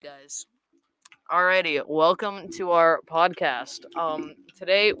Guys. Alrighty, welcome to our podcast.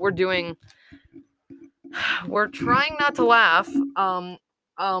 Today we're trying not to laugh. Um,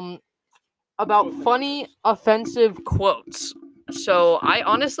 about funny, offensive quotes. So I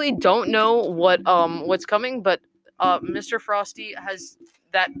honestly don't know what's coming, but Mr. Frosty has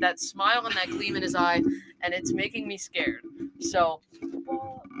that smile and that gleam in his eye, and it's making me scared. So,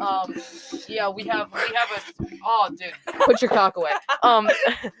 yeah, we have a dude, put your cock away.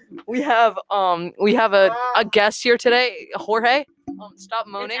 We have a guest here today, Jorge. Stop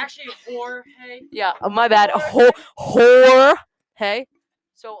moaning. It's actually Jorge. Yeah, my bad. Jorge.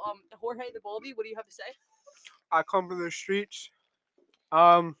 So, Jorge the Bulby, what do you have to say? I come from the streets.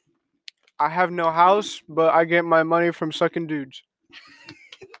 I have no house, but I get my money from sucking dudes.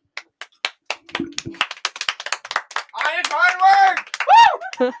 Honest hard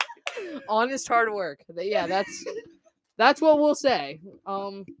work. Honest hard work. Yeah, that's what we'll say.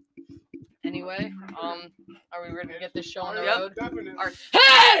 Anyway, are we ready to get this show on the road? Definitely.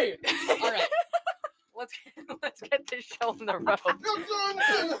 Hey! All right. Let's get this show on the road.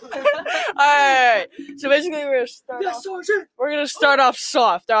 Alright, so basically we're gonna start off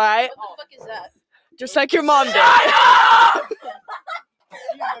soft, alright? What the fuck is that? Just like your mom did.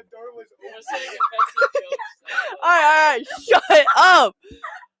 Alright, shut up!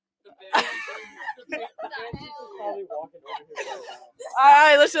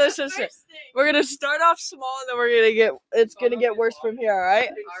 Alright, listen. We're gonna start off small and then it's gonna get worse from here, alright?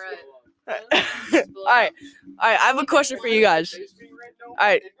 Alright, I have a question for you guys.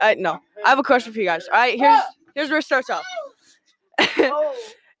 Alright, no. I have a question for you guys. Alright, here's where it starts off.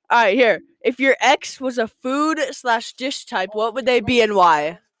 Alright, here. If your ex was a food/dish type, what would they be and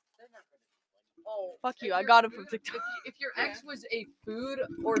why? Fuck you, I got it from TikTok. If your ex was a food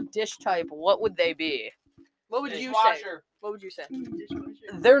or dish type, what would they be? What would you say? What would you say?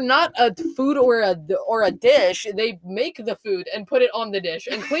 They're not a food or a dish. They make the food and put it on the dish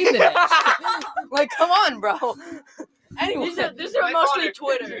and clean the dish. Like, come on, bro. Anyway, These are mostly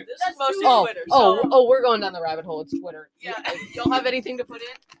Twitter. This is mostly Twitter. We're going down the rabbit hole. It's Twitter. Yeah. Y'all have anything to put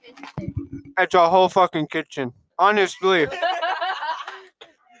in? It's a whole fucking kitchen. Honestly,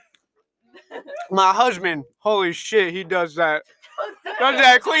 my husband, holy shit, he does that. Does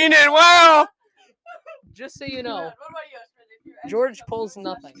that clean it well? Just so you know, What about you, Aspen? If your ex George was a pulls food/dish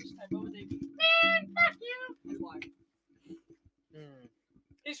nothing. type, what would they be? Man, fuck you. And why?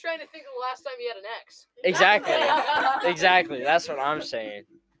 He's trying to think of the last time he had an ex. Exactly. That's what I'm saying.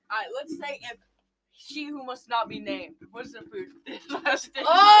 Alright, let's say if she who must not be named was the food.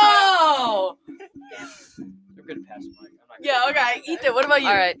 Oh! You're good to pass the mic. I'm not Yeah, okay. Ethan, what about you?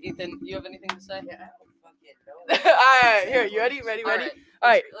 All right, Ethan, you have anything to say? Yeah, I don't fucking know. Alright, here, you ready? Ready?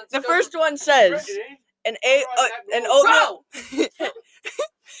 Alright, let's the go first one says an oatmeal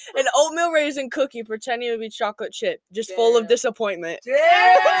an oatmeal raisin cookie pretending to be chocolate chip, just full of disappointment. Damn!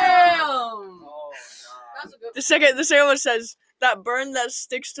 Oh, That's a good The second one says that burn that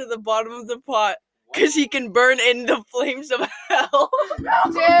sticks to the bottom of the pot, because he can burn in the flames of hell. Oh, you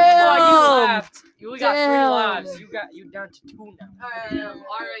Damn! laughed. You only got 3 Damn. lives. You down to 2 now.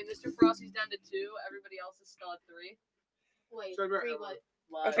 All right, Mr. Frosty's down to 2. Everybody else is still at 3. Wait, So we're- 3 what?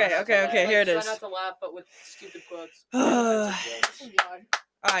 Okay, here it is. Try not to laugh, but with stupid quotes.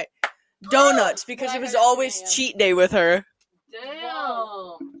 Alright. Donuts, because it was always cheat day with her.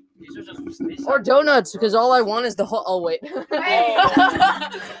 Damn. These are just Or donuts, because all I want is the whole. Oh wait.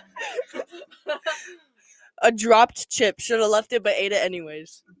 A dropped chip. Should have left it but ate it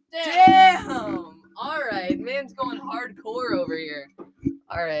anyways. Damn. All right, man's going hardcore over here.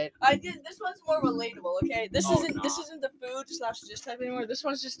 All right. This one's more relatable, okay? This isn't the food/dish type anymore. This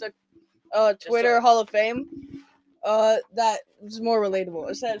one's just a Twitter Hall of Fame. That is more relatable.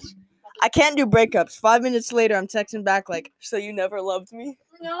 It says, "I can't do breakups. 5 minutes later, I'm texting back like, so you never loved me."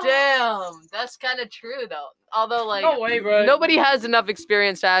 Damn. That's kind of true though. Although like No way, bro. nobody has enough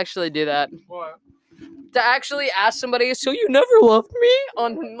experience to actually do that. What? To actually ask somebody, so you never loved me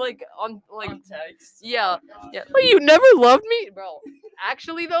on text. yeah. But you never loved me, bro.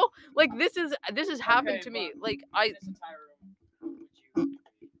 Actually though, like this has happened Okay, to me. but- Like It's a tire room.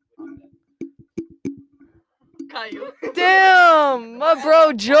 Caillou. damn, my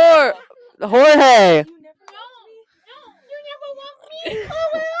bro Jorge.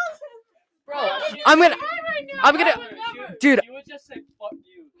 Bro, I'm gonna dude. You would just say fuck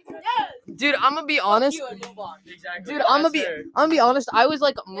you. Dude, I'm gonna be honest. Exactly. Dude, I'm gonna be honest. I was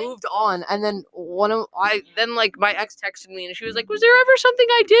like moved on, and then my ex texted me, and she was like, "Was there ever something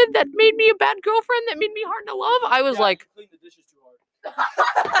I did that made me a bad girlfriend? That made me hard to love?" I was like, Clean the dishes too hard.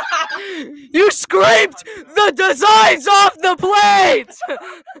 You scraped the designs off the plate.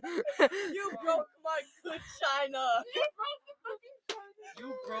 You broke my good china.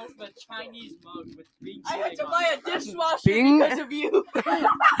 You broke the Chinese mug with Bing. I had to buy a dishwasher Bing. because of you.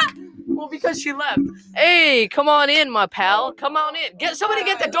 Well, because she left. Hey, come on in, my pal. Come on in. Somebody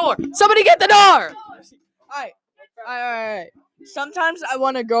get the door. Somebody get the door. Alright. Sometimes I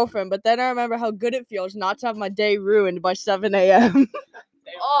want a girlfriend, but then I remember how good it feels not to have my day ruined by 7 a.m.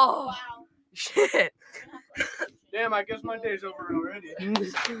 Oh, shit. Damn, I guess my day's over already. This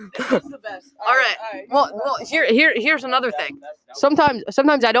is the best. All right. Well, here's another thing. Sometimes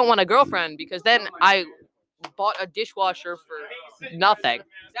I don't want a girlfriend because then I bought a dishwasher for nothing.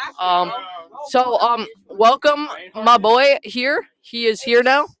 So welcome my boy here. He is here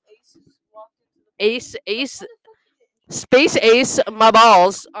now. Ace, Space Ace, my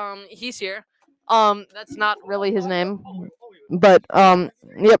balls. He's here. That's not really his name, but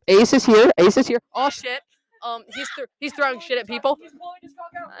yep, Ace is here. Oh shit. He's throwing shit at people. He's pulling his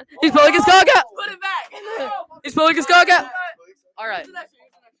cock out. Put it back. He's pulling his cock out. All right.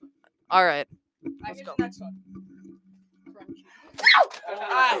 All right. Let's go.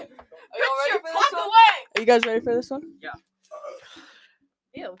 Alright. Are you guys ready for this one? Yeah.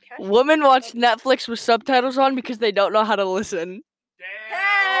 Ew, Women watch Netflix with subtitles on because they don't know how to listen.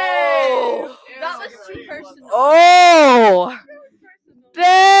 Hey! That was too personal. Oh!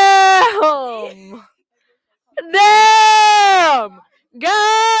 Damn! Damn!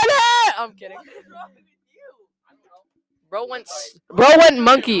 Got it! I'm kidding. Bro went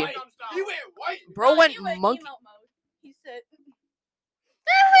monkey. Bro went monkey. He said.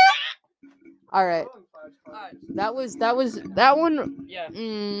 All right. That one. Yeah.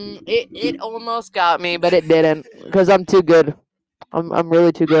 It almost got me, but it didn't because I'm too good. I'm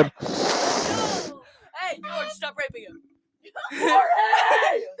really too good. Hey, George, stop raping him.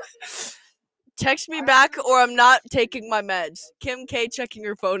 Text me back or I'm not taking my meds. Kim K checking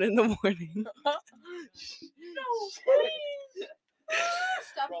her phone in the morning.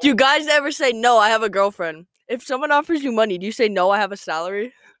 Do you guys ever say no, I have a girlfriend? If someone offers you money, do you say no, I have a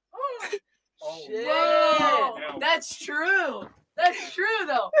salary? Shit. That's true. That's true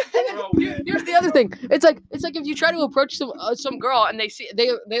though. Here's the other thing. It's like if you try to approach some girl and they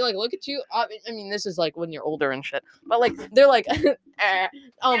like look at you. I mean, this is like when you're older and shit. But like they're like, But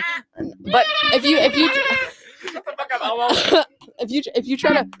if you if you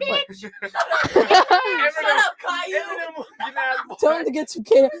try to Shut up, Caillou. tell him to get some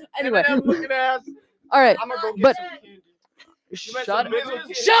candy. Anyway, all right. But shut up.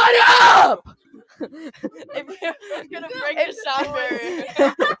 It's gonna break the sound barrier.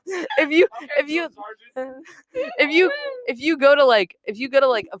 if you go to like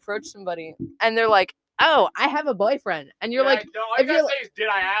approach somebody and they're like, oh, I have a boyfriend, and you're like, did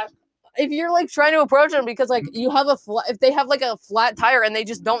I ask? if you're like trying to approach them because like you have if they have like a flat tire and they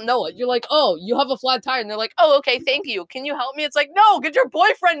just don't know it, you're like, oh, you have a flat tire, and they're like, oh, okay, thank you, can you help me? It's like, no, get your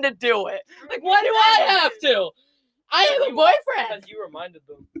boyfriend to do it. Like, why do I have to? I have a boyfriend. Because you reminded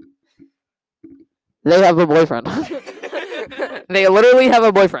them. They have a boyfriend. They literally have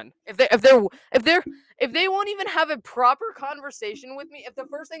a boyfriend. If they won't even have a proper conversation with me, if the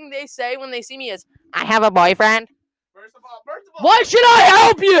first thing they say when they see me is, I have a boyfriend. First of all, Why should I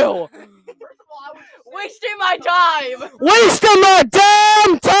help you? First of all, I was Wasting my time. Wasting my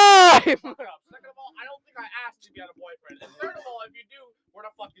damn time. Second of all, I don't think I asked if you had a boyfriend. And third of all, if you do, where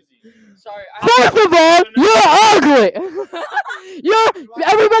the fuck is he? Sorry. First of all, you're ugly.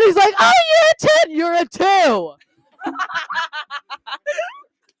 Everybody's like, oh, you're a 10. You're a 2.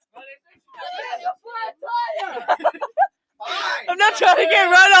 I'm not trying to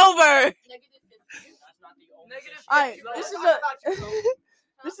get run over. Alright,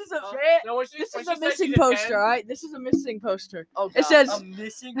 this is a missing poster, alright? This is a missing poster. Oh, God. It says, A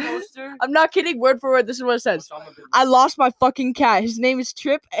missing poster? I'm not kidding, word for word, this is what it says. I lost my fucking cat. His name is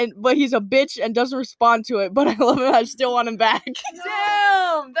Trip, but he's a bitch and doesn't respond to it, but I love him, I still want him back.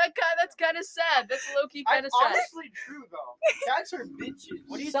 Damn, that's kind of sad. That's low key kind of sad. Honestly, true though. Cats are bitches.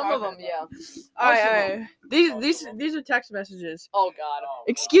 What are you Some of them, talking yeah. Alright. These are text messages. Oh God.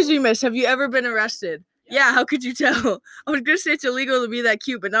 Excuse me, miss, have you ever been arrested? Yeah, how could you tell? I was gonna say it's illegal to be that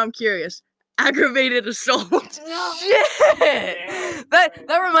cute, but now I'm curious. Aggravated assault. Shit.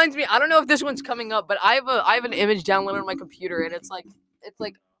 That reminds me. I don't know if this one's coming up, but I have an image downloaded on my computer, and it's like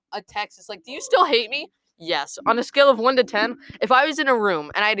a text. It's like, do you still hate me? Yes. On a scale of 1 to 10, if I was in a room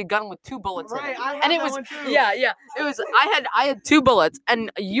and I had a gun with 2 bullets in it, and it was yeah, it was I had 2 bullets,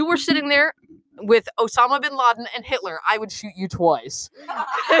 and you were sitting there with Osama bin Laden and Hitler, I would shoot you twice.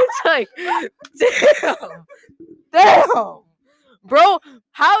 It's like, damn. Bro,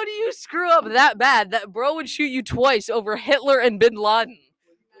 how do you screw up that bad that bro would shoot you twice over Hitler and Bin Laden?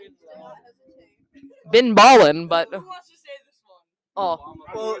 Bin Ballin, but Who wants to say this one? oh,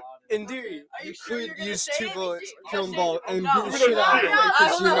 Well, in theory, Are you you sure could you're gonna use say 2 it? bullets, kill them No. both, and No. beat the shit out of them. No. because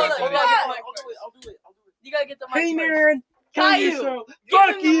Hold you're on, not hold on. gonna- You gotta get the mic. Hey, first. man. Caillou, Fuck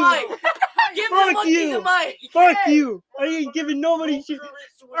give him the you. mic. Give the Fuck monkey you. the mic. Fuck you! I ain't giving nobody shit.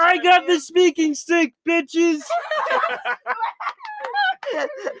 I got the speaking stick, bitches.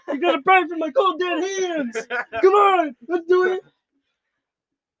 You gotta pray for my cold dead hands. Come on, let's do it.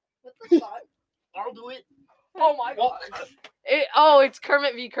 What the fuck? I'll do it. Oh my god. it's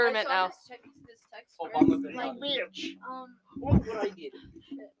Kermit v. Kermit now. This text Like, bitch. Look what I did.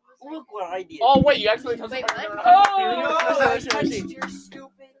 Look what I did. Oh wait, you actually took Wait, something. what? Oh, You're stupid.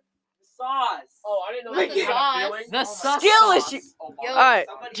 Sauce. Oh, I didn't know Look that you at had a sauce. feeling. The sus Skill sauce. issue. Oh, Yo, wow. Alright,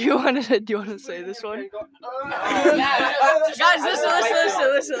 Somebody- do you wanna say this one? Yeah. Guys,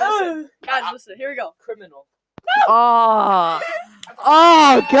 listen. Guys, listen. Here we go. Criminal. Oh.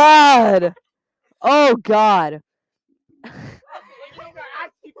 Oh God. Oh God.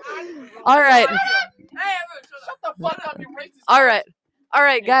 All right. Hey, everyone, Shut the fuck up, you racist. All right. All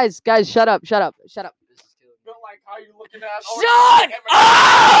right, guys. Shut up. Don't like how you looking at. Shut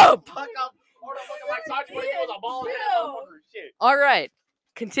up! Fuck up. Or the fucking like Sachi when he was a bald head motherfucker. Shit. All right.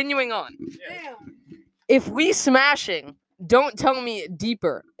 Continuing on. Damn. If we smashing, don't tell me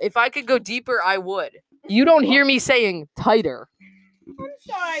deeper. If I could go deeper, I would. You don't hear me saying tighter. I'm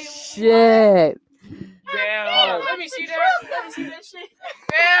sorry. Shit. Damn. Let me see that. Let me see that shit.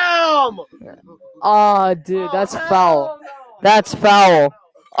 Damn. Oh, dude, that's foul. No. That's foul.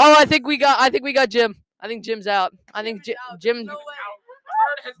 Oh, I think we got Jim. I think Jim's out. I think Jim. No way.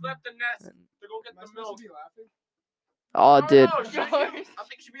 Bird has left the nest to go get the milk. Oh, dude. No, I think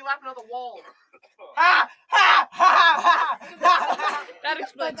you should be laughing at the wall. That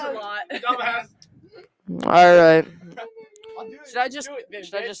explains a lot. Dumbass. All right. I'll do it. Should I just Do it, then,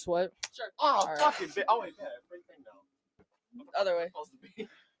 Should I bitch. just swipe? Oh, Alright. fucking bitch. Oh, wait, yeah. Great thing now. Other way. Supposed to be.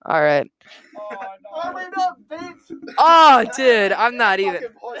 All right. Oh, no. Hurry up, bitch. Oh, dude, I'm not even. Fucking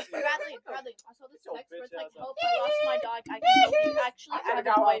pussy. Bradley, I saw this Yo, text where it's bitch like, ass help, I lost my dog. I can help you. Actually, I have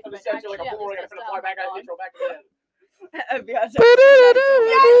a wife, for the but statue actually, like a I fool. We're was gonna just fly back out dog. and throw back again.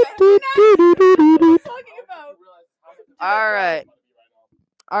 Talking about. All right.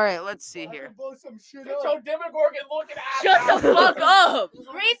 All right. Let's see here. Blow some shit Get your Demogorgon looking ass Shut out. the fuck up.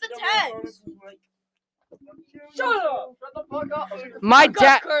 Read the text. Shut up. Shut the fuck up. My Fuck up,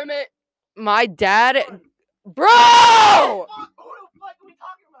 dad. Kermit. My dad. Bro. Who the fuck are we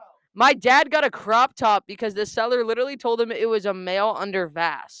talking about? My dad got a crop top because the seller literally told him it was a male under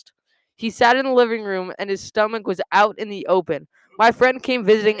vast. He sat in the living room and his stomach was out in the open. My friend came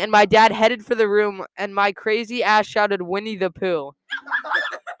visiting and my dad headed for the room and my crazy ass shouted Winnie the Pooh.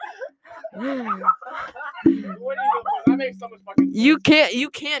 That makes so much fucking sense. You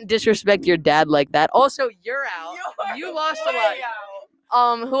can't disrespect your dad like that. Also, you're out. You lost a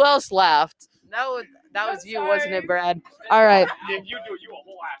lot. Who else laughed? That was you, wasn't it, Brad? All right. If you do, you a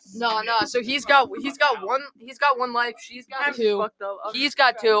whole ass. No. So he's got one life. She's got two. Fucked up. He's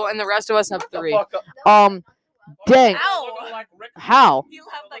got two, and the rest of us have Shut the three. fuck up. Dang. Ow. Looking like Rick- How? He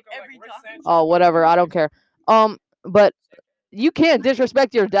laughed like every Rick time. Sanchez. Oh, whatever. I don't care. But you can't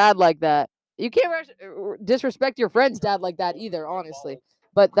disrespect your dad like that. You can't disrespect your friend's dad like that either, honestly.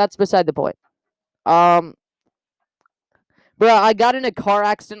 But that's beside the point. Bro, I got in a car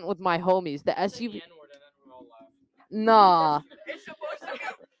accident with my homies. The SUV. Nah. It's supposed to be.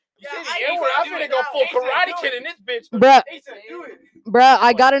 You said the N-word, I'm gonna go full karate kid in this bitch. Bruh, He said, do it. bruh,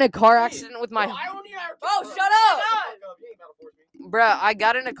 I got in a car accident with my. Oh, shut up. Bruh, I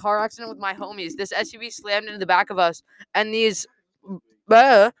got in a car accident with my homies. This SUV slammed into the back of us, and these,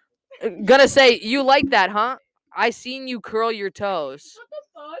 gonna say, you like that, huh? I seen you curl your toes. What the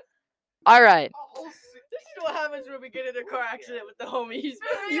fuck? All right. This is what happens when we get in a car accident with the homies.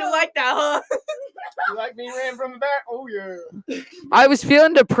 You like that, huh? You like me ran from the back? Oh, yeah. I was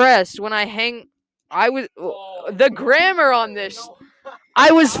feeling depressed when I hang. I was the grammar on this.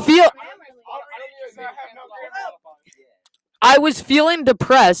 I was I was feeling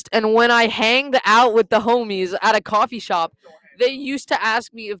depressed, and when I hanged out with the homies at a coffee shop, they used to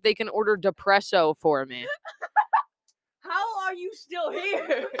ask me if they can order depresso for me. How are you still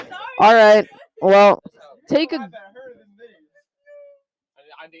here? All right. Well, take a.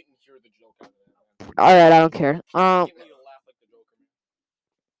 I didn't hear the joke out of that. All right, I don't care. Get me to laugh like the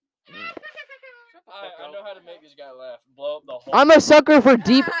Joker. I know how to make this guy laugh. Blow up the whole. I'm a sucker for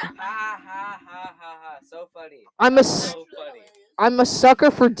deep. Ha ha ha ha ha. So funny. I'm a So funny. I'm a sucker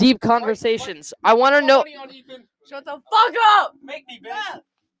for deep conversations. I want to know. Funny on Ethan. Shut the fuck up! Make me, bitch.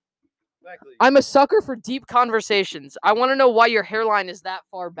 Exactly. I'm a sucker for deep conversations. I want to know why your hairline is that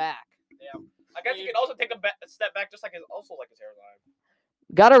far back. I guess you can also take a step back, just like his hairline.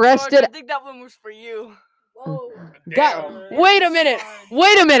 Got arrested. I think that one was for you. Whoa. Got. Wait a minute.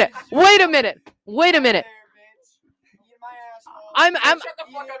 Wait a minute. Wait a minute. Wait a minute. I'm. Shut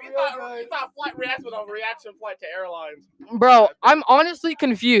the fuck up. You thought flight reacts with a reaction flight to airlines. Bro, I'm honestly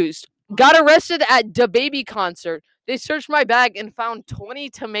confused. Got arrested at DaBaby concert. They searched my bag and found 20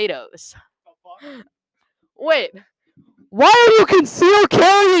 tomatoes. Wait. Why are you concealed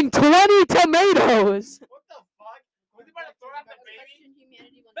carrying 20 tomatoes? What the fuck? Was he about to throw out the baby?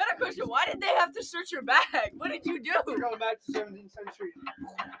 Better question, why did they have to search your bag? What did you do? Go back to 17th century.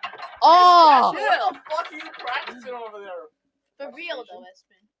 Oh. What the fuck are you practicing over there? For real though,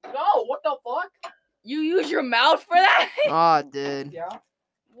 Espen. No, what the fuck? You use your mouth for that? Oh, dude. Yeah.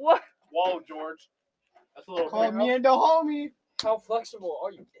 What? Whoa, George. That's a little Call quick. me and the homie. How flexible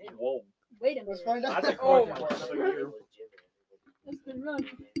are you? Whoa. Wait a Let's minute. find out. That's a Oh quick my one. Espen, run.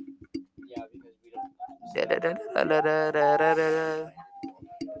 Yeah, because we don't.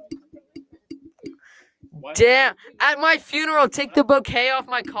 Damn. At my funeral, take the bouquet off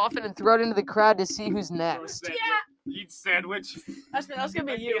my coffin and throw it into the crowd to see who's next. Eat sandwich. Espen, that's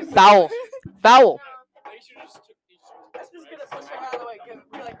gonna be you. Foul. Foul. Espen's gonna push her out of the way.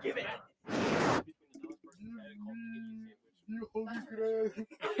 Give it.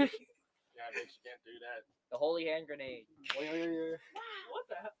 Yeah, bitch, you can't do that. The holy hand grenade. What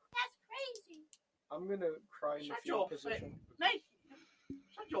the hell? That's crazy. I'm gonna cry in the Shut fetal your position.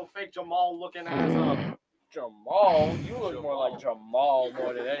 Shut your fake Jamal looking ass up. Jamal? You look more like Jamal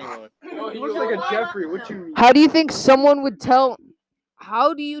more than anyone. He looks like a Jeffrey. What you mean? How do you think someone would tell?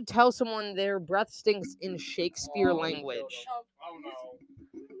 How do you tell someone their breath stinks in Shakespeare language? Oh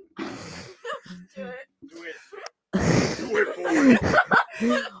no. Do it. Do it. Do it,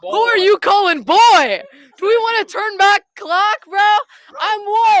 boy. Who are you calling boy? Do we want to turn back clock, bro? I'm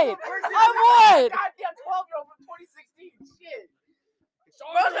white. I'm white. Goddamn 12-year-old from 2016. Shit.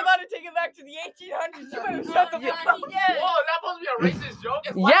 Bro's about to take it back to the 1800s. You better shut the Yeah, fuck up. he did. Whoa, is that supposed to be a racist joke?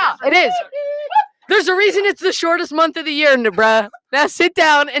 It's Yeah, white it is. There's a reason it's the shortest month of the year, bruh. Now sit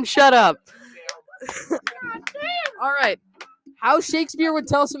down and shut up. All right. How Shakespeare would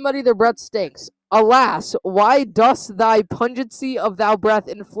tell somebody their breath stinks. Alas, why dost thy pungency of thou breath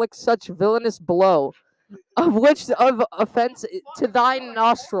inflict such villainous blow, of which of offense to thine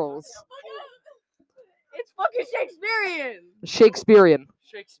nostrils? It's fucking Shakespearean. Shakespearean.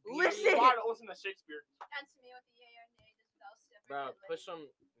 Shakespeare. Listen. You ought to listen to Shakespeare. Answer me with the yay or nay. This spell step. Bro, put some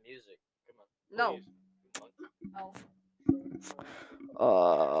music. Come on. No. Please.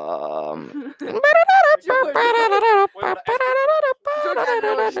 Oh.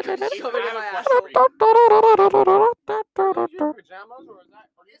 Pajamas or is that?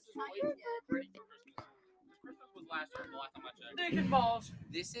 Or It's this is not way yet. ready for Christmas. Christmas was last time I checked. Dick and balls.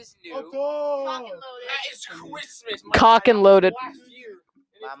 This is new. Cock and loaded. That is Christmas. Cock and loaded. Last year.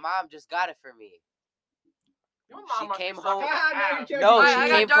 My mom just got it for me. Your mom She must be came sucking home- ass. No, I she got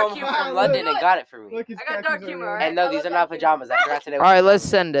came dark from humor. London and got it for me. Look, his I got khakis dark are humor, red. right? And no, these are not pajamas. I forgot today. All right, let's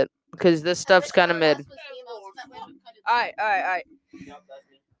send it because this stuff's kind of mid. Alright.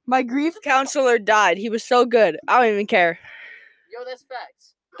 My grief counselor died. He was so good. I don't even care. Yo, that's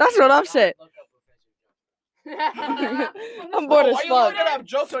facts. That's what I'm saying. I'm bored as Why you fuck. looking up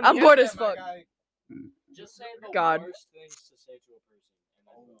jokes on I'm the bored internet, as my fuck. guy? Just say the God. worst things to say to a person.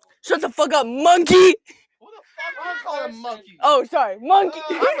 And then Shut the fuck up, monkey! Who the fuck are you calling monkey? Oh, sorry, monkey.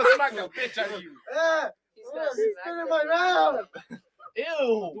 I'm gonna smack the bitch out of you. He's spinning my mouth. Ew.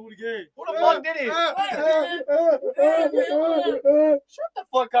 Do it again. Who the fuck did it? Shut the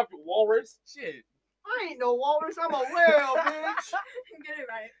fuck up, you walrus. Shit. I ain't no walrus. I'm a whale, bitch. Get it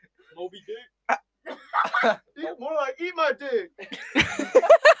right. Moby Dick. More like eat my dick.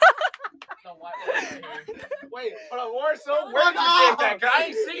 No, why- Wait, hold on, Warren, so where did you get that? 'Cause I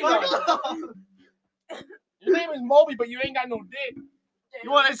ain't seen that. Your name is Moby, but you ain't got no dick. You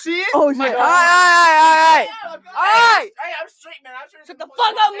want to see it? Oh, shit. My God. Alright. Alright. Hey, I'm straight, man. I'm straight. Shut the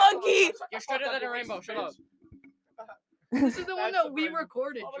fuck up, monkey. You're straighter than a rainbow. Shut up. This is the one that we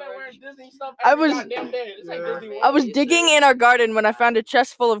recorded, Over there wearing George. Disney stuff I every was- goddamn day. It's like Yeah. Disney I was World. digging in our garden when I found a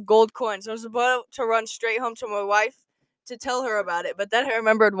chest full of gold coins. I was about to run straight home to my wife to tell her about it, but then I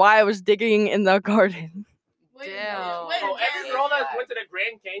remembered why I was digging in the garden. Damn. Oh, every girl that went to the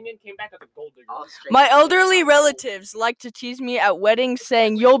Grand Canyon came back as a gold digger. My elderly relatives like to tease me at weddings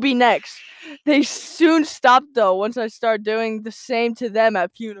saying, "You'll be next." They soon stopped though once I start doing the same to them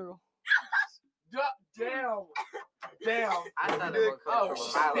at funeral. Damn. Damn. I thought it was Oh, from a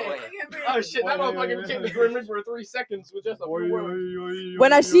mile shit. away. Oh shit, that motherfucker became the Grim Reaper for 3 seconds with just a few words.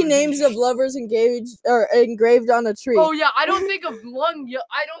 When I see names of lovers engaged or engraved on a tree. Oh yeah, I don't think of I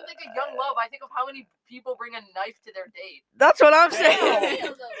don't think of young love. I think of how many people bring a knife to their date. That's what I'm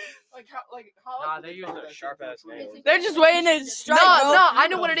saying. Nah, they use a sharp ass nail. They're just waiting to strike. No, I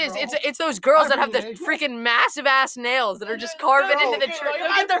know what it is. It's those girls that have the freaking massive ass nails that are just carving into the tree.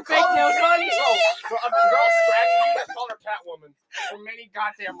 Look at their fake nails, son. Bro, if a girl scratches you, just call her Catwoman for many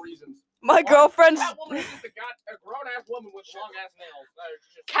goddamn reasons. My girlfriend's. Catwoman is just a grown ass woman with long ass nails.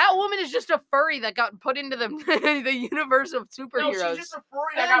 Catwoman is just a furry that got put into the the universe of No, superheroes. she's just a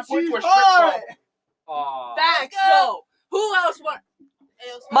furry that got put into a strip club. Aw. Facts, yo. Who else want?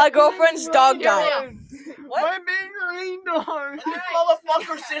 My girlfriend's dog died. What? My big green dog. This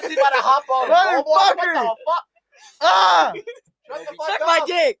motherfucker seriously about to hop on. Motherfucker. What the fuck? Ah! Shut the fuck Suck up. my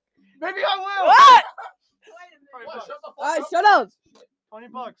dick. Maybe I will. What? What? Shut the fuck Alright, up. shut up.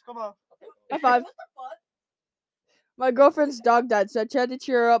 $20. Come on. High five. My girlfriend's dog died, so I tried to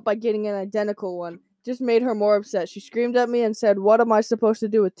cheer her up by getting an identical one. Just made her more upset. She screamed at me and said, "What am I supposed to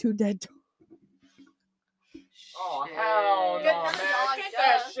do with 2 dead dogs?" Oh, hell Good no, enough, man. dog, Get duh.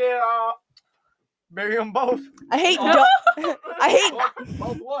 that shit off. Bury them both. I hate I hate.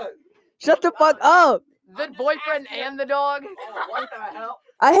 Both what? Shut the fuck up. The boyfriend and the dog. Oh, what the hell?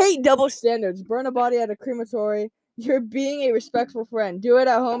 I hate double standards. Burn a body at a crematory. You're being a respectful friend. Do it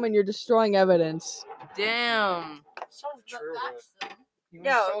at home and you're destroying evidence. Damn. So true.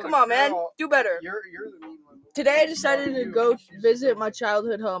 Yeah, come on, man. Do better. You're the mean one. Today I decided to go visit my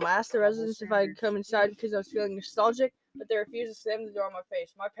childhood home. I asked the residents if I could come inside because I was feeling nostalgic, but they refused to slam the door on my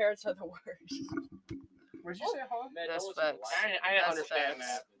face. My parents are the worst. What'd you say, huh? That's facts. I didn't That's understand facts.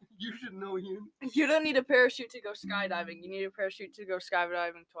 that. You should know you. You don't need a parachute to go skydiving. You need a parachute to go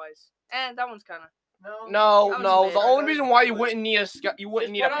skydiving twice. And that one's kind of. No, That was no. made. The only reason why you wouldn't need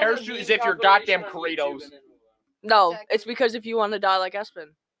a parachute is if you're goddamn Kratos. No, it's because if you want to die like Espen.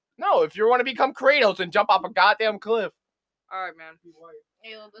 No, if you want to become Kratos and jump off a goddamn cliff. Alright, man.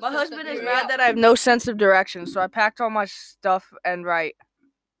 My husband is mad that I have no sense of direction, so I packed all my stuff and right.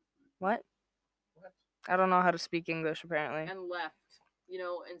 What? I don't know how to speak English, apparently. And left. You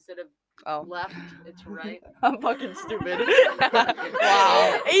know, instead of Oh. left, it's right. I'm fucking stupid.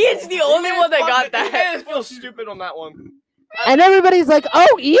 Wow. Ian's the only one that got You that. guys feel stupid on that one. And everybody's like,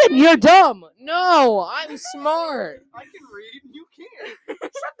 "Oh, Ian, you're dumb." No, I'm smart. I can read. You can't. Shut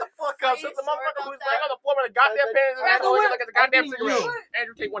the fuck up. Shut the sorry motherfucker about who's that. laying on the floor with a goddamn pen in his hand. Andrew, Look at the goddamn you. cigarette.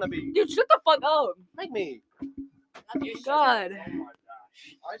 Andrew, take one of these. Dude, shut the fuck up. Make me. God.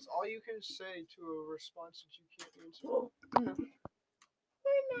 That's all you can say to a response that you can't answer.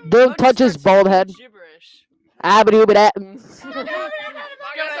 Don't touch his bald head. Gibberish. Abba-doo-ba-da.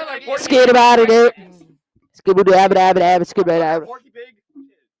 Skate about it. Skibba-doo-abba-dabba-dabba, skibba-dabba. Porky Pig.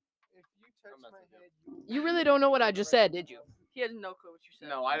 If you touch my head, You really don't know what I just said, did you? He has no clue what you said.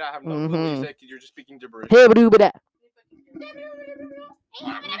 No, I have no clue what you Mhm. said because you're just speaking gibberish. Hibba-doo-ba-da.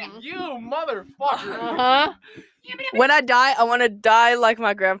 You motherfucker. Uh-huh. When I die, I want to die like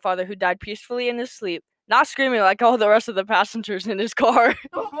my grandfather who died peacefully in his sleep, not screaming like all the rest of the passengers in his car.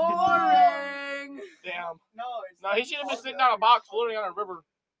 Boring. Damn. no, it's No, he should have been sitting on a box floating on a river.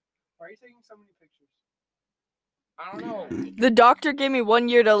 Why are you taking so many pictures? I don't know. The doctor gave me 1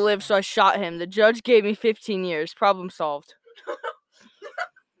 year to live, so I shot him. The judge gave me 15 years. Problem solved.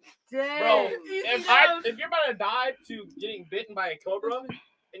 Bro, if you're about to die to getting bitten by a cobra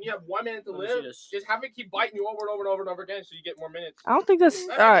and you have 1 minute to Let me see live, this. just have it keep biting you over and over and over and over again so you get more minutes. I don't think that's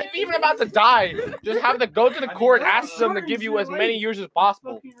all right. If you're even about to die, just have to go to the court and ask them to give you as many years as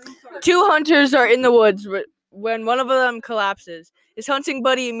possible. 2 hunters are in the woods when one of them collapses. His hunting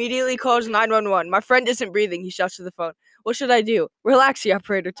buddy immediately calls 911. My friend isn't breathing. He shouts to the phone. What should I do? Relax, the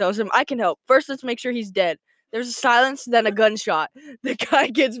operator tells him. I can help. First, let's make sure he's dead. There's a silence, then a gunshot. The guy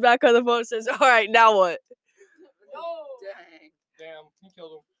gets back on the phone and says, all right, now what? Damn, he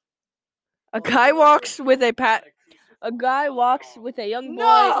killed him. A guy walks with a young boy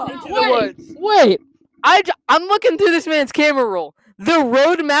No! into the Wait! woods. Wait! I'm looking through this man's camera roll. The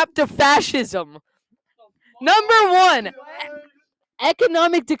roadmap to fascism. Number 1,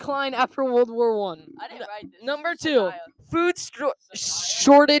 economic decline after World War I. I didn't write this. Number 2, food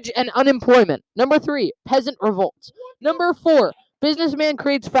shortage and unemployment. Number 3, peasant revolts. Number 4, businessman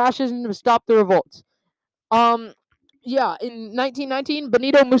creates fascism to stop the revolts. Yeah, in 1919,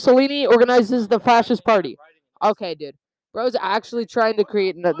 Benito Mussolini organizes the fascist party. Okay, dude. Bro's actually trying to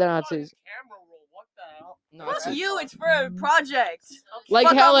create the Nazis. Camera roll, what the hell? No, Fuck it's- you, it's for a project. like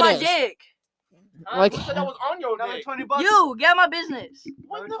Fuck hell off my it is. dick. Like- Who said that was on your Another dick? $20. You, get my business.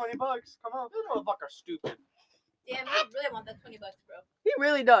 Another $20. Come on. This motherfucker's stupid. Damn, I really want that $20, bro. He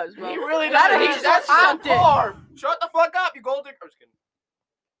really does, bro. He really That does. is He's that's sucked it. hardcore. Shut the fuck up, you gold digger. I'm just kidding.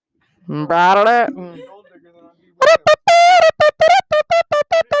 Gold digger than I'm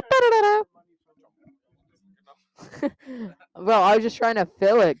Bro, I was just trying to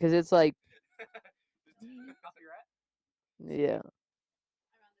fill it because it's like, yeah.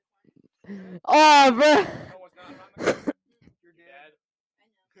 Oh, bro. No, it's not. I'm not gonna- You're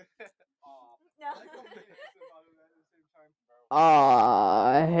dead. No.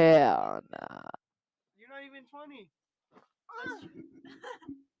 Oh, hell nah. You're not even 20.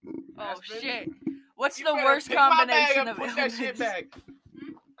 Oh Aspen? shit! What's You the better worst pick my bag combination and of put that shit back.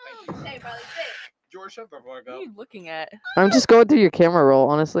 Hey, brother, say. George, shut the fuck What up. are you looking at? I'm just going through your camera roll,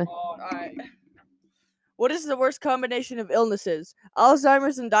 honestly. Alright. What is the worst combination of illnesses?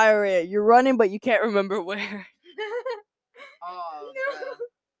 Alzheimer's and diarrhea. You're running, but you can't remember where. Oh,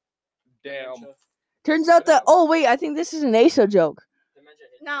 Damn. Turns out that. Oh wait, I think this is an Asa joke.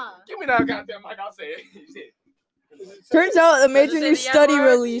 Nah. Give me that goddamn mic. I'll say it. You say it. Turns out a major say new the study N-word?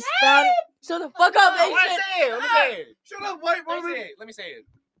 release found. Shut the fuck up, I want to Asian. say it. Let me say it. Shut up, white Let me woman. say it. Let me say it.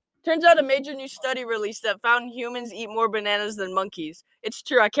 Turns out a major new study released that found humans eat more bananas than monkeys. It's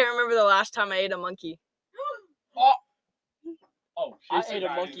true. I can't remember the last time I ate a monkey. Oh, I ate a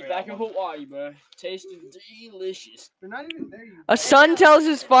monkey back in Hawaii, bro. Tasted delicious. They're not even there. You. A son tells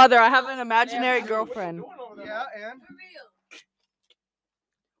his father, "I have an imaginary girlfriend." Yeah, and. For real.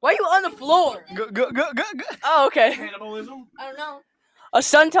 Why are you on the floor? Go. Oh, okay. Cannibalism? I don't know. A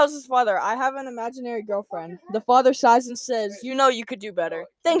son tells his father, "I have an imaginary girlfriend." The father sighs and says, "You know you could do better."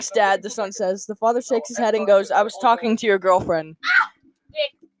 "Thanks, Dad," the son says. The father shakes his head and goes, "I was talking to your girlfriend."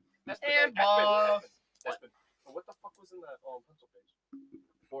 That's what the fuck was in that pencil page?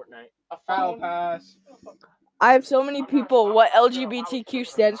 Fortnite. A foul pass. I have so many people what LGBTQ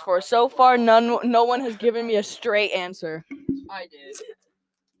stands for. So far, no one has given me a straight answer. I did.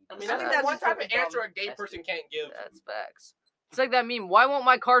 I mean, that's one type of answer a gay person can't give. That's facts. It's like that meme. Why won't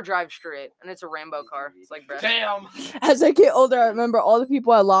my car drive straight? And it's a rainbow car. It's like, bruh. Damn. As I get older, I remember all the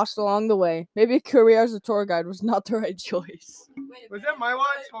people I lost along the way. Maybe a career as a tour guide was not the right choice. Wait a Was minute. that my watch?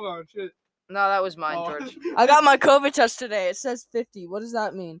 Hold on, shit. No, that was mine, Oh. George. I got my COVID test today. It says 50. What does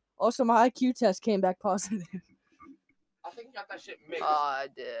that mean? Also, my IQ test came back positive. I think you got that shit mixed. I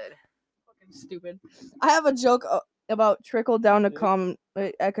did. Fucking stupid. I have a joke about trickle down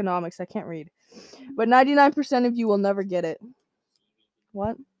economics. I can't read. But 99% of you will never get it.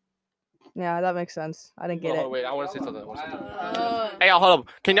 What? Yeah, that makes sense. I didn't get Oh, it. wait, I want to say something. Oh. Hey, y'all, hold up.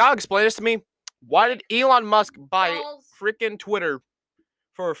 Can y'all explain this to me? Why did Elon Musk buy Balls. freaking Twitter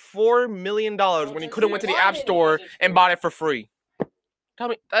for $4 million when he could have went to the App Store and bought it for free? Tell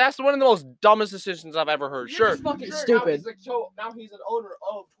me, that's one of the most dumbest decisions I've ever heard. Sure, fucking sure, stupid. Now he's an owner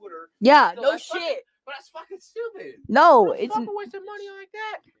of Twitter. Yeah, So no that's fucking- shit. But that's fucking stupid. No, Who the it's fuck would waste their money like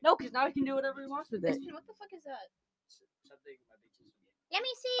that? no, because now he can do whatever he wants with it. Crispin, what the fuck is that? Let me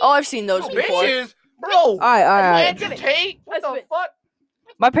see. Oh, I've seen those No, before. bitches, bro. Alright. Andrew Tate. What the Crispin. fuck?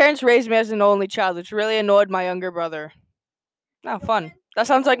 My parents raised me as an only child, which really annoyed my younger brother. Oh, fun. That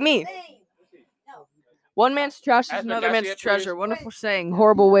sounds like me. Hey. No. One man's trash is Aspen, another can I see man's it, please? treasure. Wonderful saying.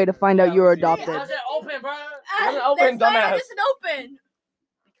 Horrible way to find out you're adopted. How's it open, bro? How's it open, That's not dumbass? just an open.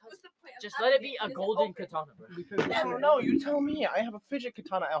 What's the point? Just let it be a It's golden open. katana, bro. I don't know. You tell me. I have a fidget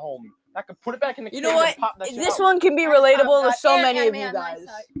katana at home. I could put it back in the You case know what? and pop that shit This out. one can be relatable to so many of you Anime on my guys.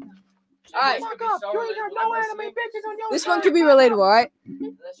 side. Alright. Fuck up. You ain't got no anime bitches on your This side. one can be relatable, alright?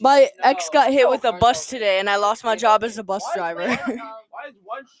 My ex got hit with a bus today and I lost my job as a bus driver. Why is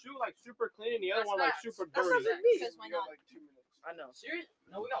one shoe like super clean and the other one like super dirty? Because why not? I know. Serious?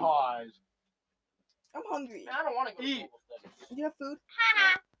 No, we got. Pause. I'm hungry. I don't want to go. Eat. Do you have food?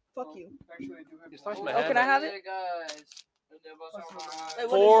 Fuck you. Actually, I do have. You touched Oh, my can hand. I have it? guys? Wait, what is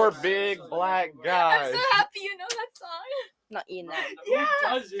Four this? big black I'm guys. so happy you know that song. Not eating that. Who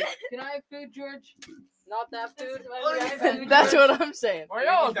does it? Can I have food, George? Not that food? That's what I'm saying. Why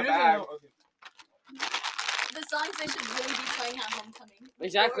y'all The abusing bag. them? The songs they should really be playing at homecoming.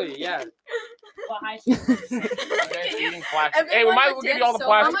 Exactly, yeah. Okay, eating plastic. Hey, we Everyone might would give you all the dance so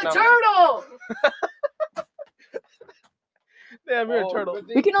plastic much. now. turtle! Damn, you're a Oh, turtle. but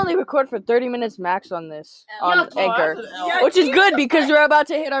they- We can only record for 30 minutes max on this, on Yeah, Anchor. Yeah, Which is good because we're about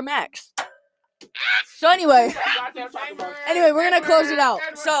to hit our max. So anyway, we're gonna close it out.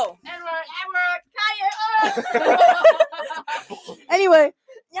 So, anyway,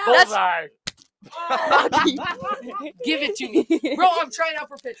 that's Bullseye. Give it to me. Bro, I'm trying out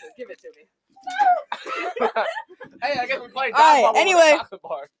for pitcher. Give it to me. Hey, I guess we played Alright, dodgeball with a anyway, chocolate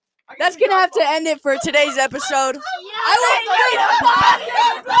bar. that's gonna have to end it for today's episode.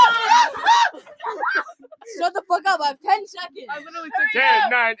 Shut the fuck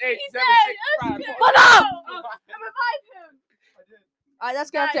 9, 8, 7, 6, 5, 4. Shut up! Revive him. Alright, that's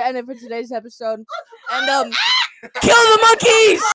gonna have to end it for today's episode. And kill the monkeys!